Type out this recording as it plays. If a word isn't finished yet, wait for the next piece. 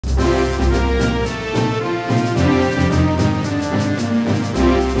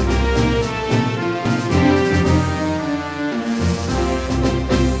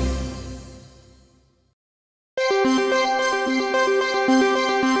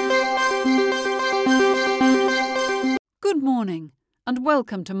and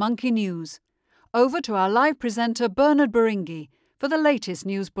welcome to Monkey News. Over to our live presenter Bernard Baringi for the latest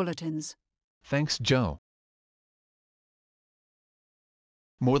news bulletins. Thanks, Joe.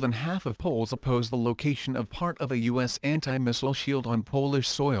 More than half of Poles oppose the location of part of a U.S. anti-missile shield on Polish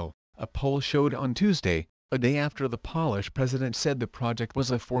soil, a poll showed on Tuesday, a day after the Polish president said the project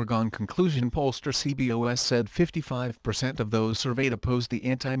was a foregone conclusion. Pollster CBOS said 55% of those surveyed opposed the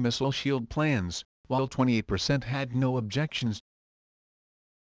anti-missile shield plans, while 28% had no objections.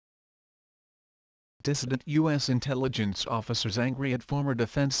 Dissident U.S. intelligence officers angry at former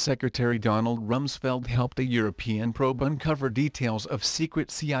Defense Secretary Donald Rumsfeld helped a European probe uncover details of secret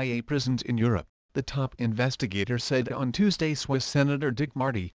CIA prisons in Europe, the top investigator said on Tuesday. Swiss Senator Dick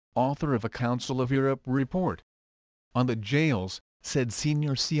Marty, author of a Council of Europe report on the jails, said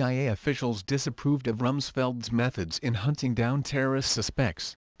senior CIA officials disapproved of Rumsfeld's methods in hunting down terrorist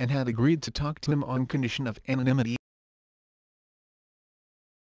suspects, and had agreed to talk to him on condition of anonymity.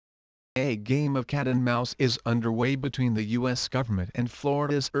 A game of cat and mouse is underway between the U.S. government and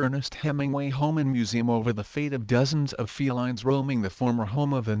Florida's Ernest Hemingway Home and Museum over the fate of dozens of felines roaming the former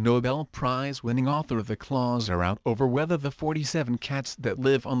home of the Nobel Prize-winning author. The claws are out over whether the 47 cats that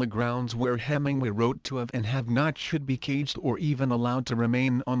live on the grounds where Hemingway wrote to have and have not should be caged or even allowed to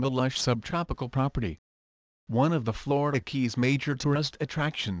remain on the lush subtropical property, one of the Florida Keys' major tourist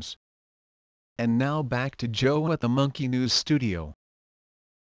attractions. And now back to Joe at the Monkey News studio.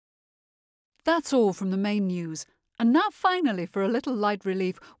 That's all from the main news. And now finally, for a little light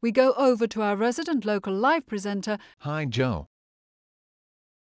relief, we go over to our resident local live presenter. Hi, Joe.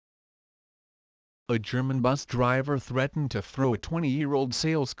 A German bus driver threatened to throw a 20-year-old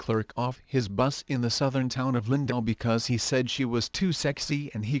sales clerk off his bus in the southern town of Lindau because he said she was too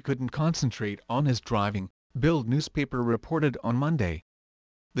sexy and he couldn't concentrate on his driving, Bild newspaper reported on Monday.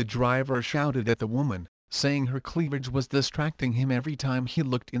 The driver shouted at the woman, saying her cleavage was distracting him every time he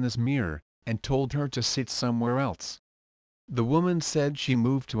looked in his mirror, and told her to sit somewhere else. The woman said she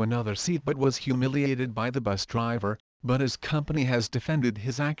moved to another seat but was humiliated by the bus driver, but his company has defended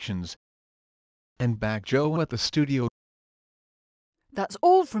his actions. And back Joe at the studio. That's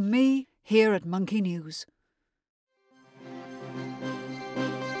all from me here at Monkey News.